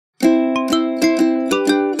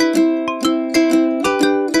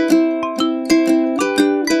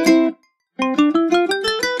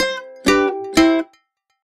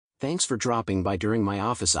thanks for dropping by during my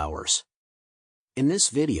office hours. In this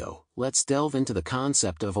video, let's delve into the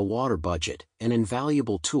concept of a water budget, an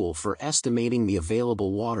invaluable tool for estimating the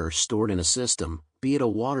available water stored in a system, be it a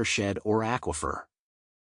watershed or aquifer.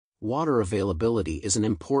 Water availability is an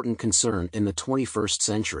important concern in the 21st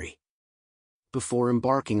century. Before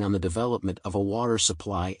embarking on the development of a water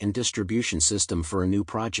supply and distribution system for a new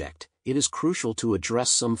project, it is crucial to address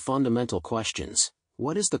some fundamental questions.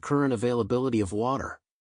 What is the current availability of water?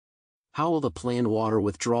 How will the planned water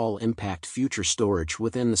withdrawal impact future storage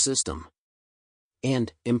within the system?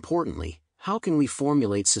 And, importantly, how can we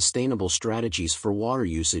formulate sustainable strategies for water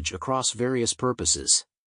usage across various purposes?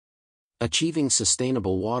 Achieving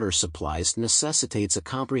sustainable water supplies necessitates a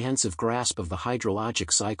comprehensive grasp of the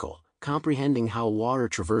hydrologic cycle, comprehending how water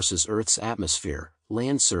traverses Earth's atmosphere,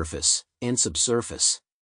 land surface, and subsurface.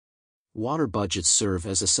 Water budgets serve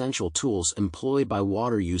as essential tools employed by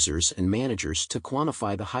water users and managers to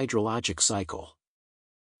quantify the hydrologic cycle.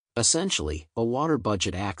 Essentially, a water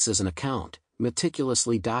budget acts as an account,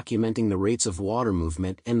 meticulously documenting the rates of water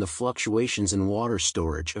movement and the fluctuations in water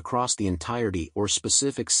storage across the entirety or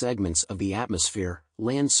specific segments of the atmosphere,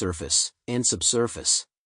 land surface, and subsurface.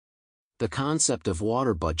 The concept of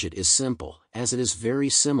water budget is simple, as it is very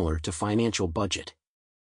similar to financial budget.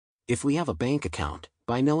 If we have a bank account,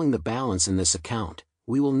 by knowing the balance in this account,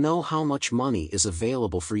 we will know how much money is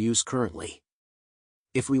available for use currently.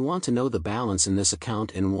 If we want to know the balance in this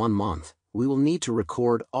account in 1 month, we will need to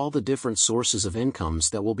record all the different sources of incomes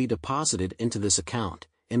that will be deposited into this account,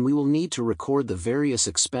 and we will need to record the various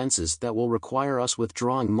expenses that will require us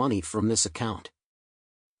withdrawing money from this account.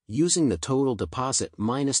 Using the total deposit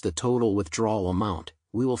minus the total withdrawal amount,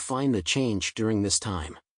 we will find the change during this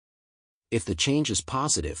time. If the change is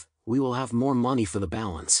positive, we will have more money for the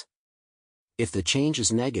balance. If the change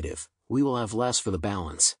is negative, we will have less for the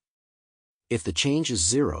balance. If the change is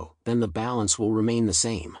zero, then the balance will remain the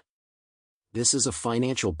same. This is a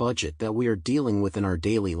financial budget that we are dealing with in our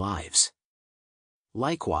daily lives.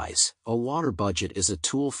 Likewise, a water budget is a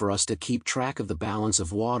tool for us to keep track of the balance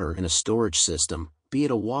of water in a storage system, be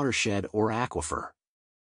it a watershed or aquifer.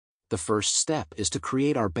 The first step is to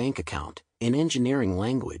create our bank account. In engineering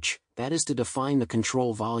language, that is to define the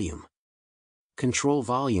control volume. Control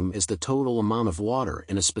volume is the total amount of water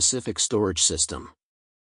in a specific storage system.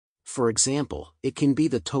 For example, it can be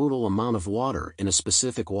the total amount of water in a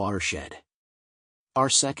specific watershed. Our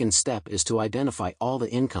second step is to identify all the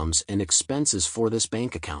incomes and expenses for this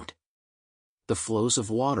bank account. The flows of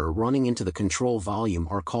water running into the control volume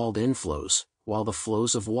are called inflows, while the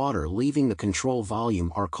flows of water leaving the control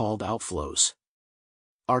volume are called outflows.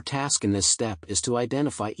 Our task in this step is to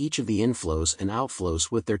identify each of the inflows and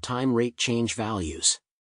outflows with their time rate change values.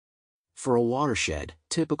 For a watershed,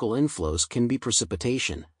 typical inflows can be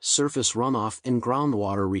precipitation, surface runoff and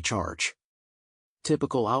groundwater recharge.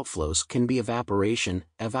 Typical outflows can be evaporation,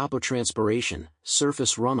 evapotranspiration,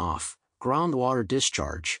 surface runoff, groundwater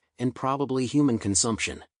discharge, and probably human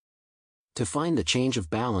consumption. To find the change of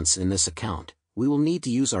balance in this account, we will need to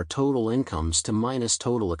use our total incomes to minus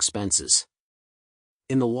total expenses.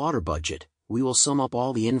 In the water budget, we will sum up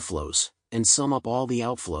all the inflows, and sum up all the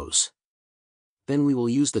outflows. Then we will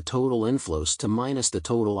use the total inflows to minus the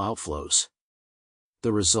total outflows.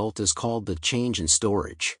 The result is called the change in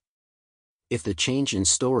storage. If the change in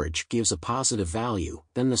storage gives a positive value,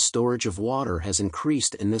 then the storage of water has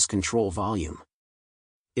increased in this control volume.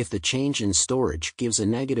 If the change in storage gives a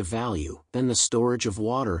negative value, then the storage of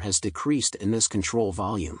water has decreased in this control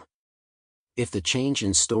volume. If the change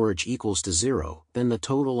in storage equals to zero, then the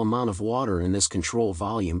total amount of water in this control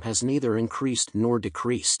volume has neither increased nor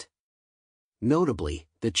decreased. Notably,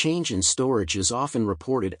 the change in storage is often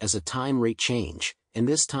reported as a time rate change, and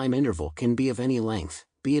this time interval can be of any length,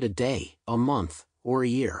 be it a day, a month, or a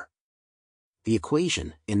year. The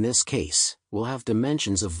equation, in this case, will have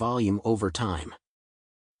dimensions of volume over time.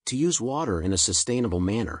 To use water in a sustainable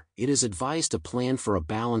manner, it is advised to plan for a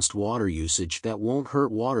balanced water usage that won't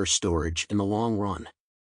hurt water storage in the long run.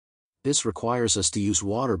 This requires us to use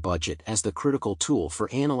water budget as the critical tool for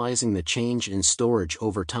analyzing the change in storage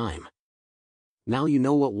over time. Now you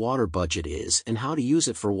know what water budget is and how to use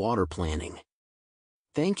it for water planning.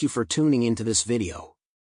 Thank you for tuning into this video.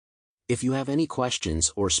 If you have any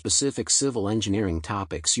questions or specific civil engineering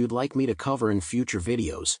topics you'd like me to cover in future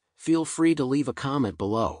videos, feel free to leave a comment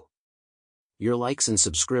below. Your likes and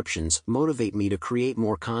subscriptions motivate me to create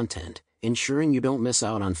more content, ensuring you don't miss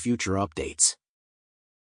out on future updates.